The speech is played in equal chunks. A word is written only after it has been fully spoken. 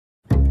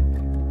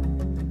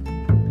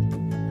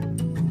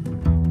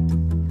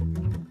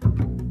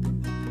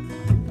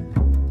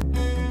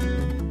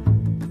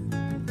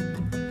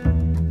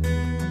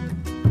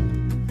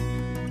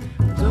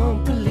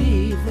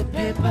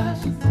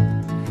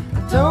I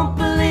don't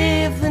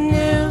believe the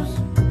news,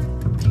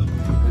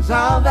 'cause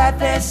all that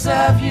they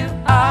serve you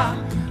are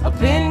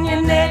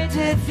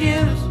opinionated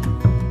views.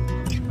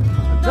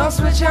 Don't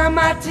switch on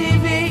my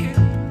TV,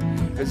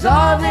 'cause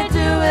all they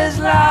do is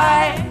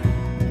lie.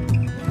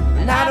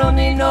 And I don't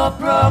need no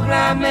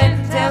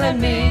programming telling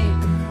me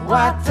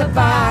what to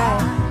buy.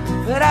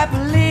 But I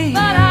believe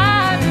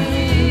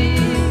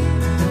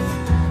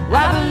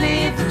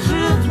the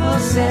truth will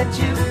set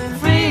you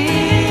free.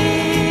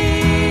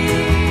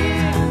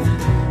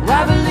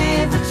 I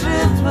believe the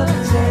truth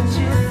will set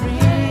you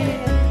free.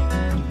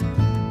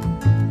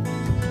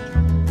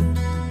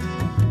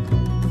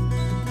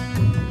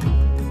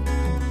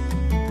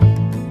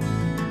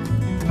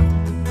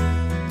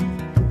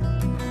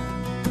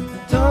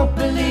 I don't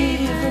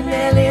believe in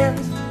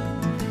aliens.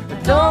 I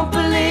don't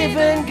believe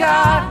in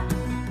God.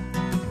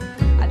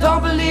 I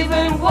don't believe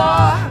in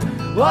war.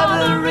 What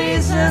are the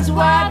reasons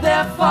why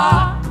they're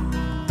for?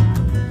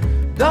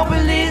 Don't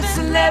believe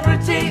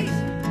celebrities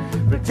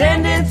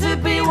pretending to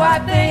be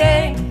what they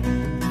ain't.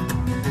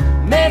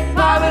 Make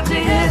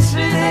poverty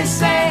history, they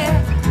say,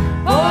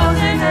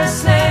 posing as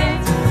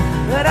saints.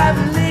 But I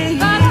believe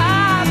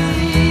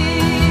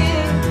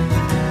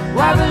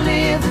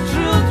the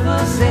truth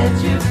will set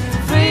you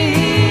free.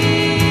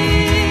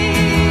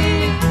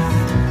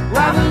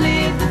 I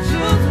believe the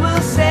truth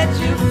will set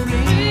you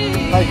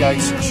free. Hi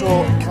guys, so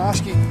can I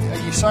ask you, are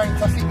you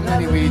scientific in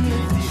any way? Do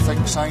you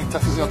think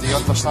scientifically, or do you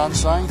understand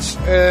science?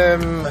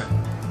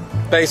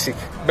 Basic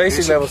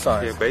level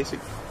science. Yeah, basic.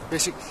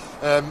 Basic.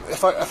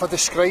 If I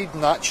describe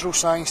natural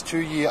science to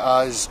you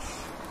as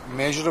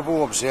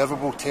measurable,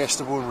 observable,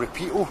 testable and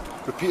repeatable,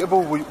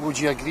 would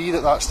you agree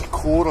that that's the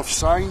core of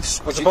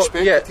science? Would you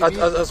expect it to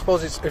be? I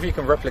suppose it's if you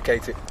can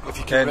replicate it. If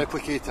you can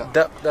replicate it.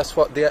 That's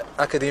what the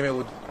academia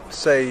would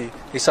say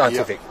is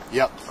scientific.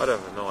 Yep. I don't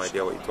have no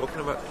idea what you're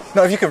talking about.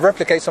 No, if you can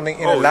replicate something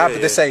in a lab,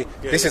 they say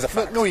this is a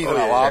fact. Not even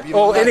a lab. You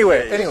know,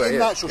 anyway. In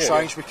natural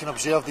science, we can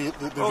observe the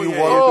real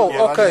world.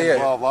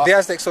 Blah, blah. The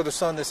Aztecs saw the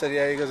sun. They said,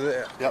 he goes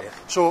there. Yep.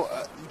 So,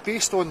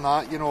 based on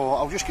that,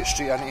 I'll just get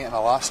straight into it and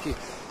I'll ask you: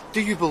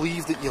 do you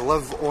believe that you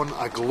live on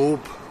a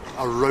globe,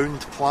 a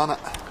round planet,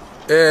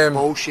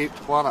 ball-shaped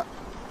planet?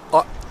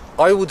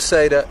 I would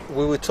say that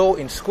we were taught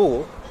in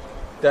school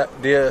that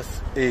the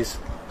Earth is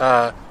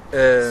a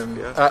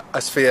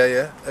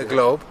sphere, a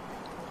globe.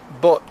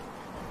 But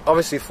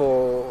obviously,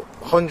 for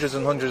hundreds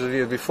and hundreds of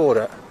years before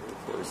that,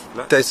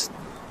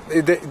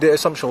 the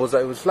assumption was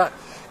that it was flat.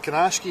 Can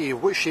I ask you,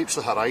 what shape's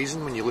the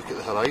horizon when you look at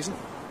the horizon?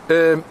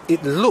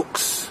 It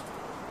looks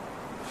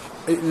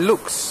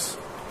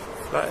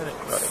Flat, isn't it?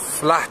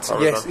 flat.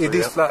 Yes, it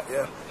is flat.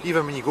 Yeah.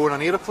 Even when you go on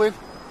an aeroplane?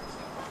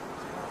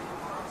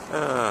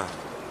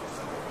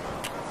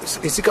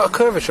 Is it got a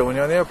curvature when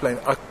you're on an airplane?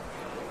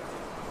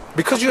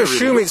 Because you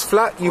assume it's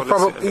flat, you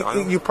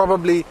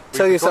probably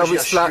tell yourself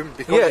it's flat.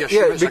 Because you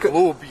assume it's a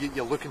globe,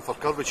 you're looking for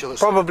curvature.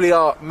 Probably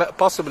are,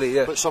 possibly,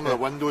 yeah. But some of the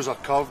windows are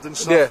curved and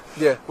stuff.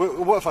 Yeah.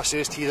 What if I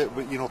says to you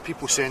that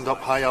people send up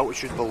high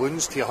altitude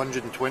balloons to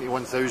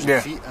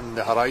 121,000 feet and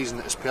the horizon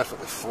is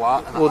perfectly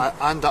flat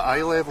and at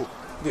eye level?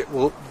 Yeah,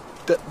 well,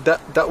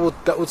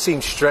 that would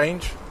seem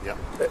strange. Yeah.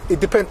 It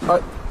depends.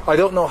 I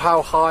don't know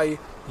how high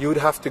you would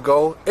have to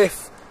go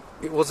if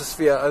it was a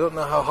sphere. I don't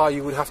know how high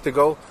you would have to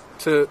go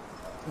to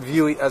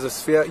view it as a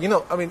sphere.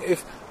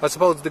 I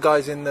suppose the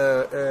guys in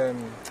the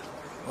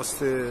what's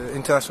the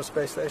International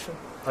Space Station?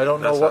 I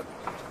don't know what.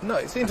 No,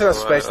 it's the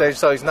International Space Station.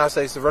 So it's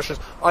NASA, it's the Russians.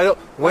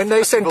 When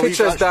they send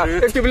pictures down,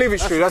 if you believe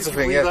it's true, that's the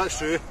thing. Yeah. That's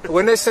true.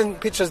 When they send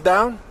pictures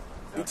down,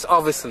 it's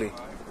obviously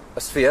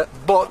a sphere.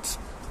 But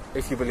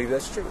if you believe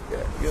that's true,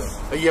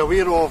 Are you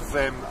aware of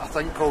a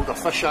thing called a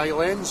fisheye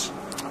lens?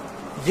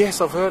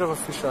 Yes, I've heard of a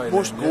fisheye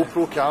lens. Most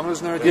GoPro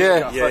cameras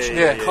nowadays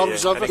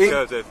curves everything.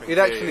 It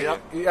actually,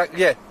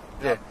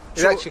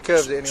 it actually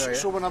curves it anyway.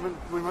 So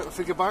if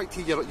we go back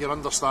to your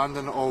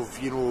understanding of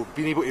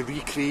being able to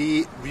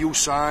recreate real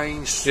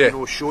science,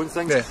 showing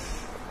things.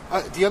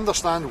 Yeah. Do you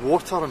understand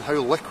water and how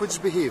liquids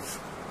behave?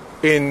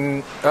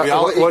 In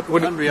reality, what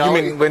you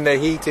mean when they're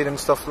heated and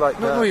stuff like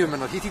that? No, you mean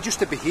they're heated, just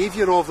the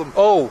behaviour of them.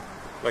 Oh.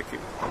 Like,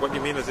 what do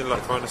you mean as in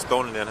like throwing a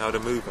stone in there and how to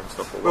move and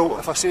stuff? Well,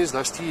 if I says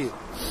this to you,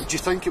 do you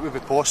think it would be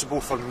possible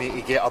for me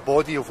to get a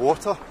body of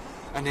water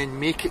and then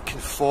make it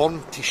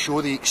conform to show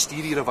the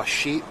exterior of a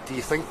shape? Do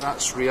you think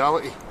that's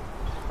reality?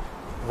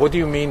 What do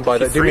you mean by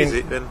that? Do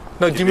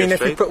you mean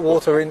if you put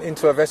water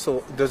into a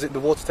vessel, does the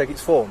water take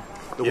its form?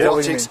 The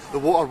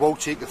water will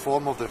take the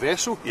form of the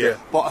vessel. Yeah.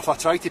 But if I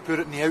try to put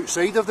it in the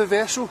outside of the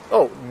vessel,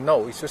 oh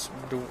no, it's just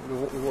the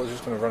water's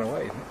just going to run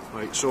away, isn't it?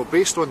 Right. So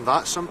based on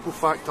that simple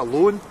fact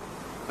alone,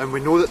 and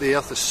we know that the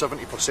Earth is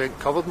 70%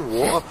 covered in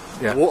water.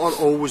 Yeah. Water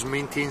always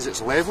maintains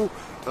its level.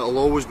 It'll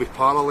always be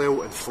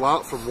parallel and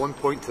flat from one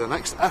point to the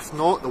next. If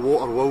not, the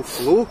water will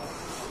flow.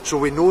 So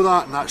we know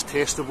that, and that's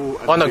testable.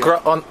 On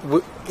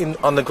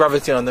the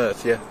gravity on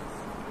Earth, yeah,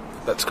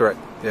 that's correct.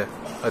 Yeah,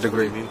 I'd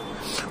agree.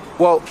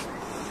 Well,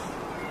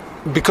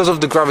 because of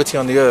the gravity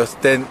on the Earth,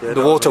 then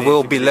the water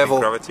will be level.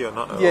 Gravity or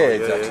not? Yeah,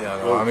 exactly.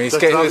 I mean, it's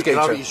getting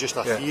gravity is just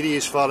a theory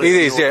as far as it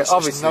is. you know, Yeah, it's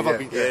obviously. never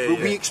been.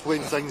 But we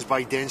explain things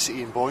by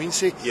density and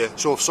buoyancy. Yeah.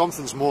 So if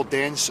something's more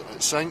dense,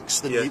 it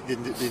sinks than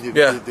the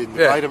Yeah.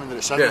 environment that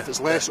it's in. Yeah. If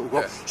it's less, it will go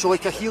up. So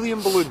like a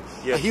helium balloon,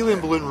 a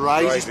helium balloon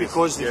rises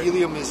because the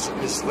helium is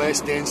less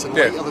dense and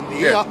lighter than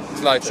the air.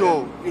 It's lighter,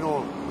 so you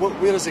know,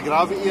 where is the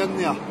gravity in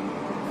there?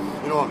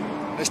 You know.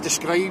 It's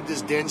described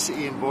as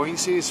density and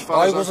buoyancy as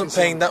far as I wasn't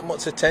paying that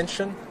much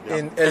attention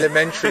in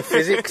elementary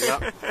physics,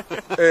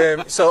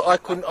 Yeah. so I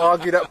couldn't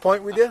argue that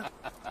point with you.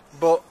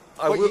 But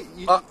I But will.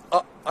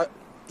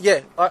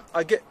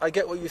 I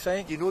get what you're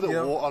saying. You know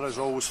that water is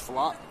always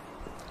flat.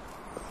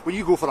 When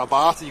you go for a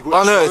bath, you go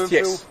On to a Earth,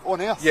 swimming yes. pool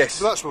on Earth. Yes,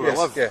 So that's where we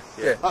live.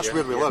 That's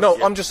where we live. No,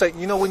 I'm just saying.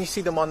 You know, when you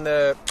see them on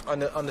the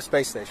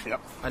space station,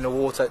 and the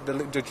water,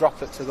 the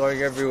droplets are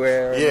going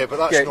everywhere. Yeah, but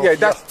that's not here.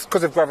 that's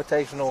because of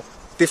gravitational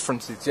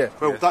differences. Yeah.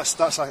 Well, that's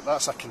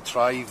a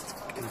contrived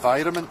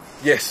environment.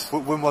 Yes. But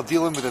when we're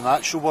dealing with the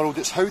natural world,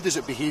 it's how does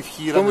it behave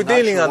here When in we're the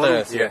dealing natural on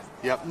world? Earth,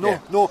 Yeah.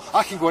 No,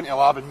 I can go into a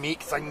lab and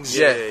make things.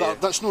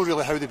 That's not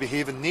really how they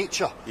behave in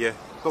nature. Yeah.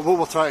 But what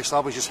we're trying to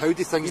establish is how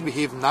do things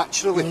behave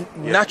naturally?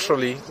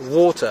 Naturally,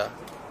 water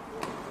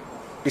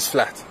is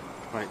flat,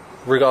 Right.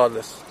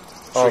 regardless.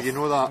 So of you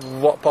know that.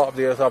 what part of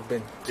the Earth I've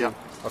been to. Yeah.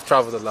 I've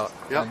travelled a lot.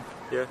 Yeah. and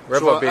Yeah.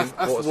 Wherever So I've been,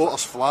 if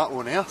water's flat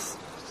on Earth,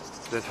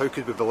 then how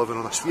could we be living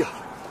on a sphere?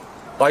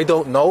 I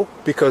don't know,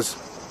 because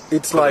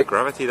it's Like like,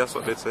 gravity, that's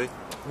what they'd say.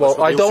 well, what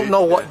I they'll don't say,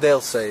 know what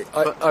they'll say.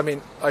 I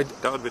mean,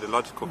 That would be the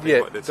logical thing. yeah,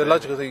 what they'd the say.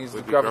 logical thing is the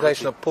Would be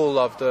gravitational pull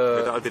of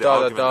the that would be the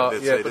argument that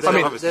they'd say. but They I say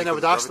mean, obviously Then I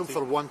would because ask them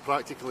gravity- for one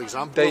practical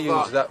example they of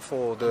use that. that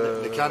for They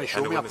the. can't show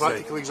and they me a wouldn't say.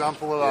 practical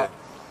example of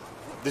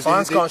that.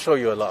 Science can't show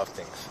you a lot of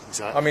things.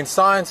 Exactly. I mean,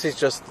 science is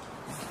just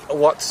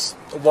what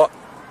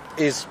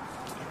is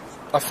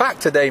a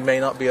fact today may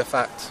not be a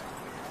fact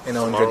in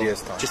 100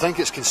 years' time. Do you think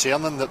it's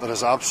concerning that there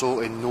is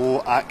absolutely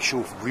no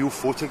actual real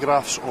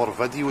photographs or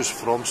videos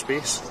from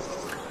space?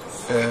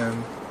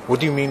 What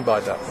do you mean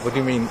by that? What do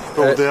you mean?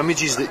 Well, the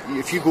images that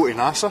if you go to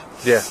NASA,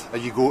 Yeah. or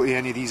you go to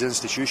any of these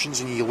institutions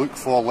and you look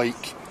for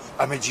like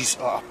images,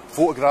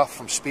 photograph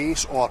from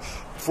space or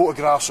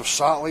photographs of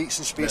satellites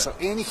in space or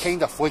any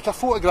kind of like a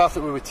photograph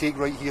that we would take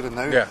right here and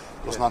now. Yeah.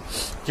 There's none.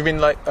 You mean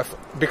like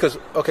because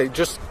okay,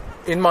 just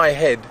in my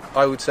head,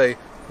 I would say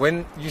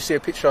when you see a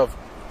picture of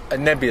a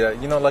nebula,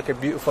 you know, like a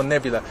beautiful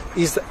nebula,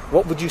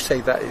 what would you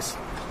say that is?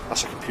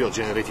 That's a computer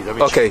generated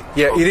image. Okay,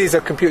 yeah, it is a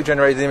computer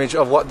generated image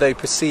of what they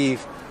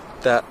perceive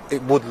that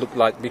it would look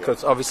like,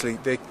 because obviously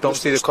they don't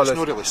see the colours. It's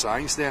not really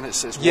science then,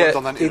 it's Yeah, more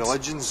done into it's-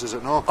 religions, is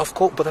it not? Of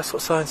course, but that's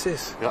what science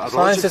is. Yeah, a Science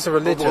religion. is a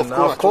religion.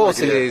 Well, of course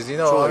I it totally is. agree. You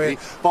know, Totally I mean,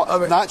 agree. But I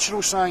mean,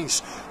 natural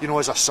science, you know,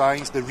 is a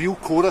science, the real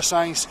core of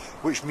science,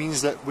 which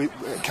means that we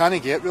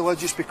can't get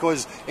religious,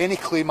 because any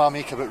claim I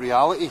make about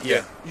reality,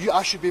 Yeah.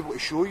 I should be able to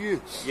show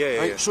you. Yeah,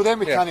 right? yeah. So then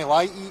we Yeah. can't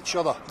lie to each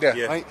other. Yeah.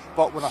 Yeah. Right?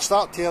 But when I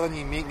start telling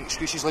you, making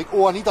excuses like,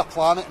 oh, I need a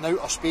planet in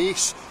outer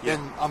space,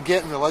 then I'm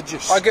getting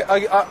religious. I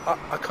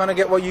kind of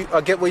get where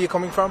you're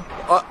coming from.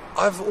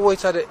 I've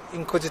always had an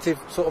inquisitive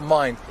sort of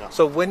mind. Yeah.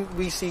 So when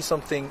we see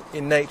something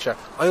in nature,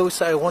 I always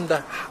say, I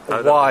wonder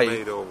How that why. was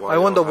made or why I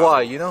wonder or how.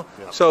 why. You know.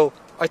 Yeah. So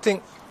I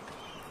think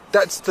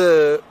that's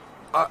the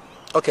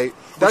okay.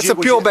 That's you-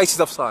 the pure would you- basis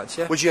of science.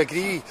 Yeah. Would you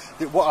agree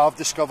that what I've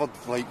discovered,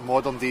 like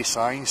modern day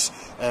science,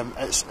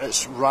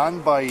 it's ran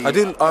by...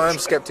 I am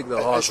skeptic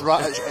though. It's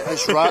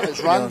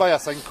ran by a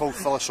thing called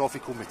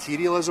philosophical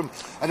materialism,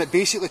 and it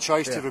basically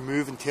tries to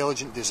remove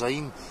intelligent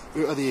design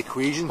out of the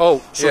equation.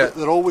 Oh, so yeah. that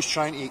they're always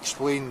trying to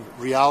explain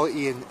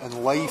reality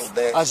and life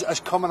as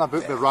coming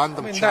about by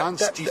random I mean,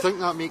 chance. Do you think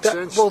that makes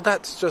sense? Well,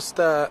 that's just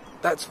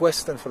that's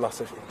Western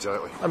philosophy.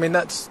 Exactly. I mean,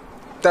 it's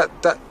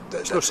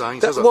no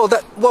science, is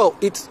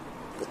it?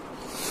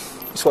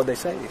 It's what they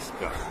say.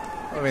 Yeah.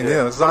 I mean, you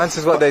know, science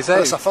is what they say.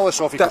 It's a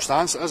philosophical That-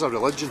 stance. It is a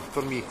religion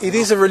for me. It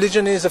is a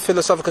religion, it is a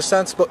philosophical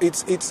stance, but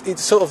it's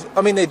sort of.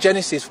 I mean, their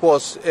genesis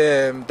was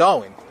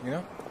Darwin, you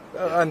know,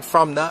 and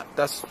from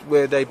that's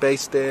where they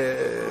based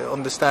their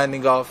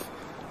understanding of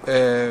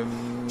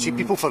See,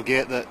 people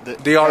forget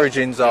that the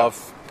origins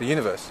of the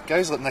universe.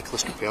 guys like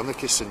Nicholas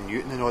Copernicus and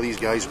Newton and all these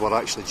guys were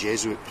actually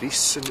Jesuit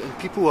priests, and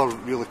people are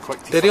really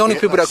quick to They're the only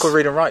forget people that this. could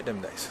read and write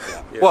them days.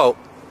 Well,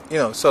 you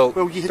know, so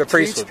Well, you the had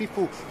priests would.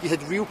 tradespeople, you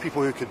had real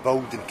people who could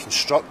build and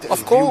construct it, Of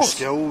and real course.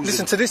 skills.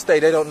 Listen, and, to this day,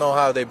 they don't know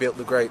how they built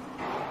the Great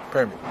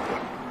Pyramid.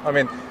 I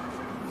mean,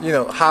 you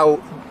know, how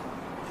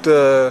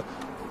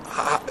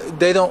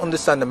they don't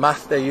understand the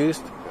math they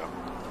used.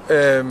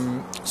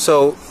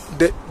 So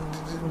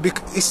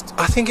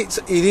I think it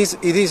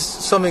is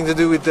something to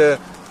do with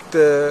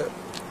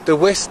the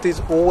West is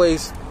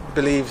always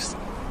believes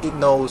it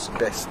knows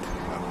best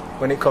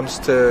when it comes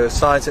to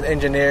science and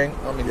engineering.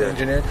 I mean,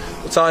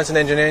 science and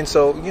engineering.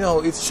 So you know,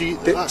 it's See,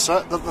 that's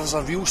it. There's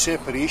a real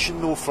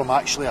separation, though, from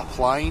actually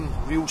applying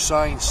real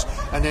science,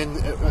 and then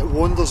it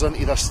wanders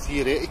into this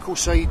theoretical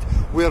side,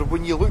 where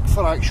when you look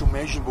for actual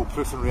measurable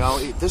proof in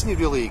reality, it doesn't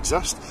really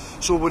exist.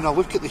 So when I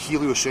look at the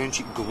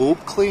heliocentric globe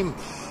claim,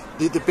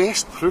 The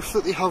best proof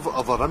that they have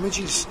of our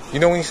images. You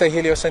know when you say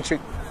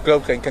heliocentric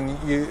globe thing, can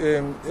you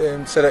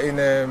say that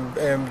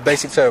in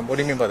basic term? What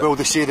do you mean by that? Well,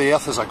 they say the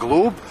Earth is a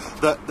globe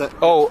that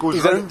goes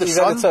is round the is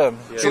sun. that a term?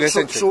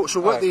 So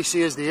what they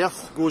say is the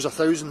Earth goes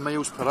 1,000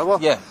 miles per hour.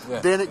 Yeah.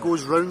 Then it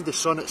goes round the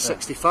sun at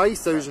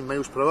 65,000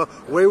 miles per hour,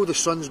 while the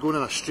sun's going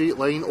in a straight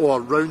line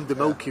or round the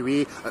Milky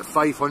Way at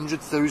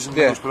 500,000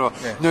 miles per hour.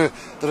 Yeah. Now,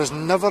 there has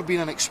never been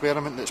an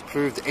experiment that's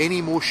proved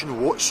any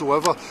motion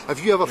whatsoever. Have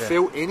you ever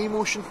felt any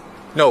motion?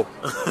 No,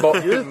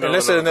 but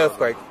unless it's an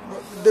earthquake.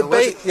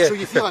 So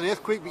you feel an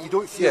earthquake, but you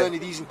don't feel any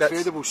of these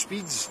incredible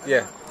speeds.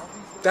 Yeah,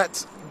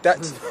 that's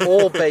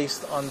all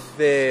based on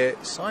their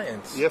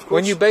science. Yeah, of course.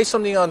 When you base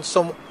something on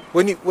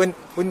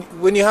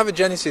when you have a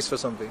genesis for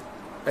something,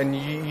 and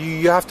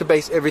you have to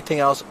base everything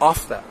else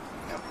off that,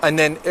 and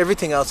then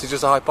everything else is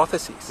just a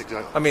hypothesis.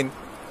 Exactly. I mean,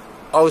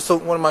 I was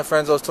talking one of my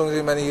friends. I was talking to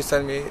him, and he was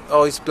telling me,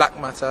 "Oh, it's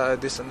black matter,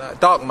 this and that,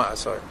 dark matter."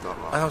 Sorry,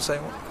 and I was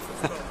saying,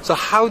 what? So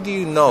how do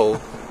you know?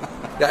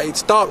 Yeah,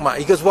 it's dark matter.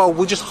 He goes, well,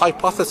 we just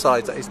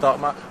hypothesize that it's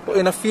dark matter, but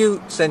in a few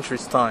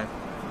centuries' time.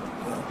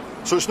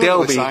 So it's not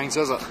really science,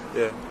 is it?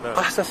 Yeah. No.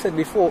 As I said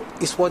before,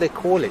 it's what they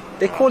call it.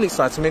 They call it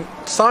science. I mean,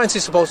 science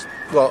is supposed.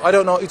 Well, I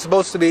don't know. It's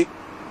supposed to be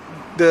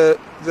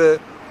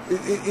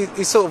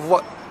it's sort of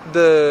what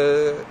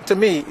to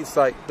me it's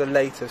like the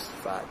latest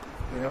fad.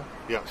 You know.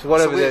 Yeah, so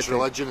whatever it's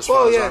religion as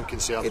far as I'm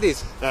concerned. It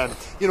is.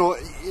 You know,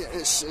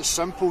 it's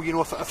simple. You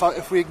know,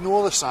 if we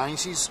ignore the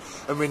sciences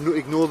and we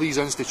ignore these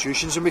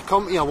institutions and we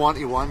come to a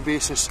one-to-one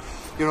basis,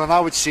 you know, and I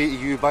would say to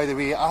you, by the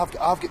way, I've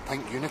got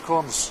pink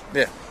unicorns.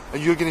 Yeah.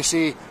 And you're going to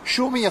say,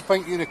 show me your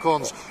pink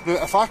unicorns.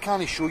 Now, if I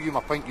can't show you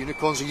my pink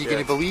unicorns, are you going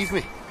to believe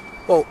me?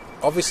 Well,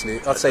 obviously,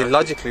 I'd say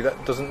logically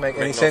that doesn't make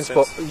any sense,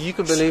 but you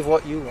can believe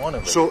what you want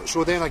to believe.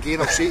 So then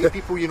again, I'll say to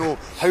people, you know,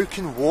 how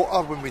can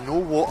water, when we know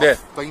water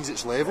finds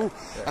its level,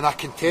 and I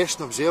can test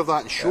and observe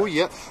that and show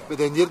you it, but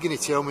then they're going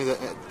to tell me that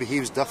it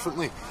behaves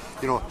differently.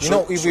 You know,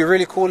 it'd be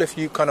really cool if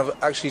you kind of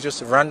actually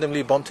just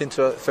randomly bumped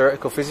into a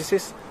theoretical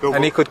physicist,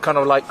 and he could kind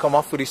of like come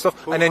off with his stuff,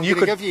 and then you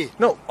could.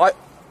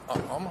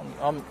 I'm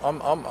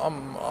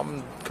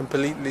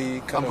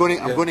completely. I'm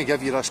going to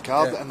give you this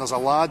card, and there's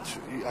a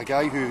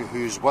guy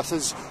who's with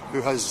us,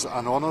 who has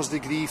an honours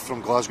degree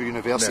from Glasgow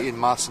University in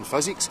maths and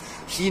physics.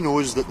 He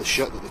knows that the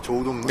shit that they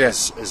told him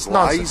is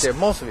lies. Yeah,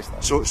 most of it's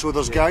not. So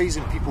there's guys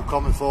and people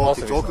coming forward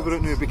to talk about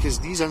it now, because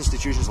these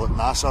institutions like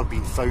NASA are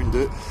being found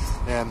out.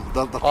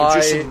 They're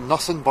producing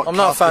nothing but. I'm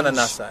not a fan of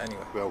NASA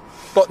anyway. Well,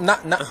 but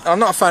I'm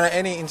not a fan of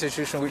any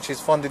institution which is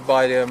funded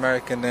by the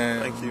American.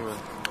 Thank you, man.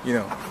 You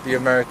know, the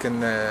American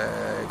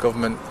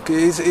government.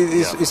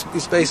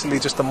 It's basically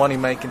just a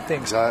money-making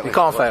thing. Exactly. You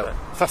can't fail.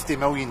 $50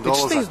 million a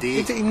day.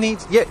 It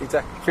needs, exactly.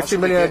 50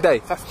 million a day.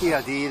 50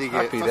 a day they get.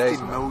 Happy 50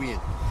 days, million.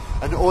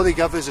 And all they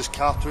give us is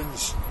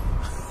cartoons.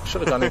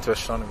 Should have gone into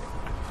astronomy.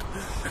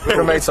 Could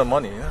have made some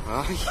money, yeah.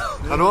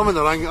 I know I'm in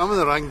the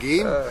wrong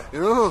game. You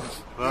know.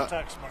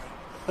 Tax money.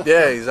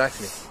 Yeah,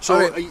 exactly.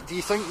 So, do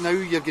you think now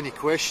you're going to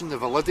question the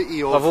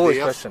validity of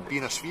the Earth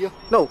being a sphere?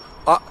 No,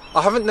 I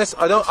haven't.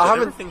 I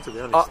haven't. To be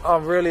honest.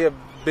 I'm really a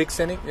big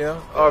cynic. You know,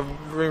 I've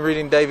been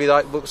reading David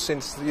Icke books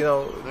since David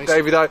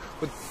Icke.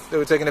 They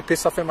were taking a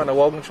piss off him on the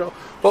Wogan show.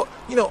 But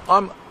you know,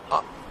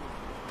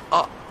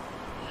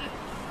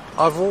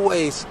 I've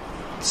always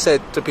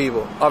said to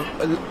people,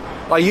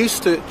 I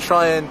used to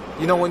try and,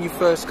 you know, when you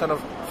first kind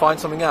of find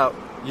something out,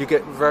 you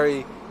get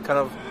very kind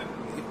of.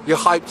 You're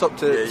hyped up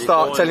to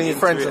start telling your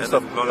friends and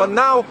stuff. But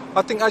now,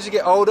 I think as you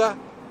get older,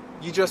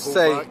 you just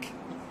say... Back.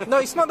 No,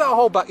 it's not that I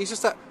hold back. It's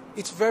just that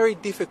it's very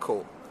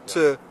difficult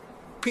to...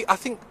 I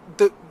think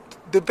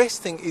the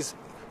best thing is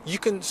you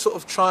can sort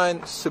of try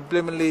and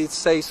subliminally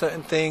say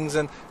certain things,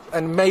 and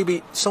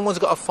maybe someone's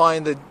got to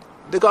find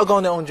they've got to go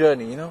on their own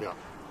journey, you know? Yeah.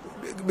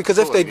 Because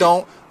if they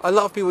don't, a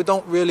lot of people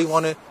don't really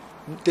want to...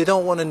 They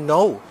don't want to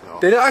know. No.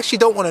 They actually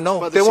don't want to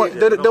know. They want to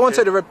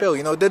take the red pill,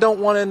 you know. They don't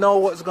want to know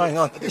what's going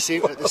on. At the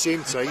same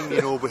time,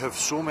 you know, we have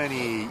so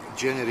many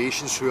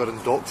generations who are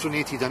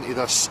indoctrinated into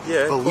this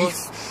belief.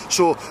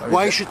 So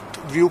why should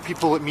real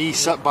people like me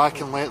sit back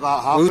and let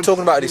that happen? We were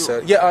talking about this.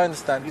 Yeah, I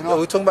understand. You know,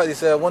 we were talking about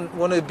this. One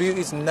of the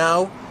beauties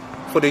now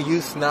for the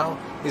youth now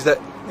is that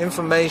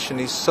information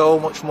is so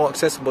much more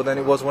accessible than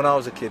it was when I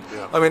was a kid.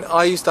 Yeah. I mean,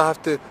 I used to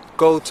have to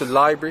go to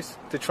libraries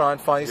to try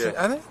and find things,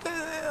 and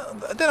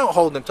they don't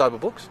hold them type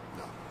of books,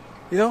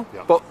 you know.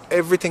 Yeah. But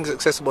everything's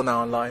accessible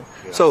now online,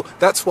 so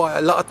that's why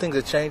a lot of things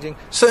are changing.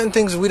 Certain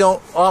things we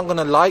aren't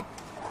gonna like,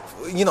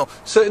 you know.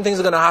 Certain things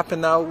are gonna happen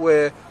now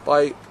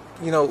whereby,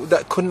 you know,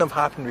 that couldn't have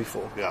happened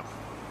before. Yeah,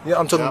 you know,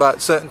 I'm talking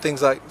about certain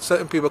things like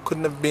certain people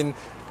couldn't have been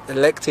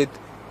elected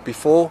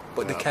before,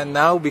 but they can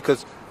now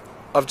because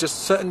of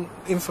just certain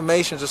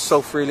information just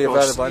so freely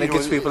available, and it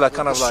gives people that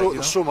kind of like,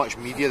 there's so much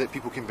media that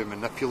people can be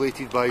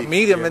manipulated by.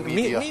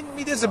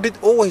 Media's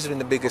always been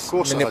the biggest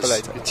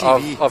manipulator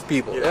of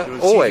people. Yeah,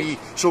 always. TV.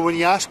 So when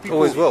you ask people,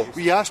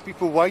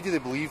 why do they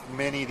believe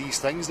many of these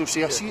things? They'll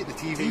say, "I see it on the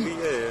TV." You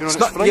know, it's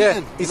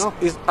frightening.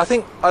 I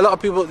think a lot of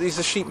people, it's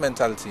a sheep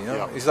mentality. You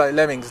know, it's like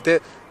lemmings.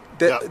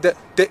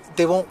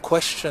 they won't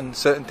question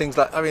certain things.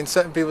 Like, I mean,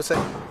 certain people say,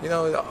 you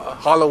know,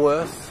 hollow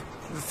Earth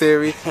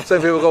theory.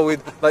 Some people go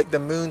with like the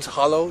moon's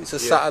hollow. It's a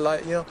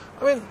satellite. You know,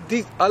 I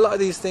mean, a lot of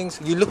these things,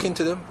 you look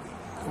into them,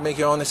 you make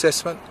your own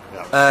assessment,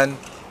 and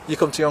you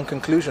come to your own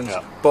conclusions.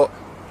 Yeah. But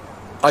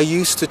I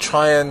used to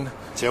try and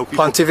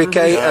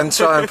pontificate and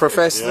try and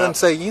profess and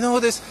say, you know,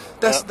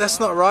 that's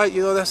not right.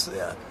 You know,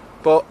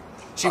 but.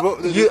 See,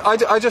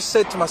 I just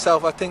said to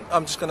myself, I think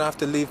I'm just going to have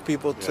to leave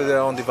people to their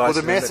own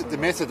devices. Well, the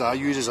method I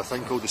use is a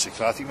thing called the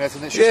Socratic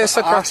method. It's just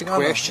Socratic ask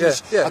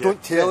questions. I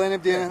don't tell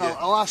anybody anything.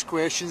 I'll ask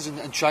questions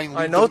and try and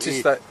lead them. I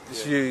noticed that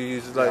you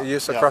use your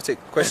Socratic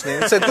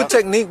questioning. It's a good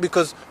technique,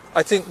 because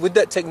I think with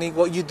that technique,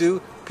 what you do,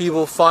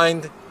 people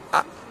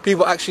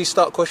actually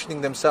start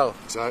questioning themselves.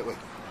 Exactly.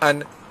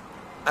 And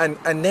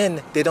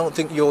then they don't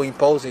think you're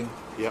imposing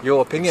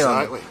your opinion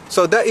on them.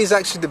 So that is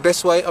actually the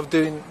best way of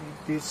doing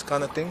these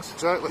kind of things.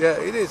 Exactly. Yeah,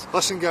 it is.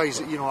 Listen, guys,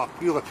 you know, I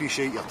really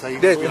appreciate your time.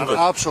 Yeah, It's been an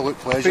absolute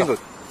pleasure. Been good.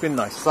 Been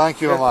nice. Thank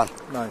you, man.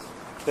 Nice.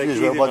 Thank you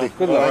as well, buddy.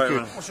 Good luck. Thank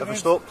you. Have we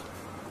stopped?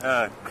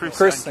 Chris.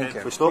 Chris, thank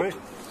you. We stopped?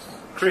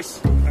 Chris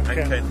and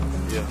Ken.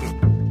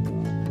 Yeah.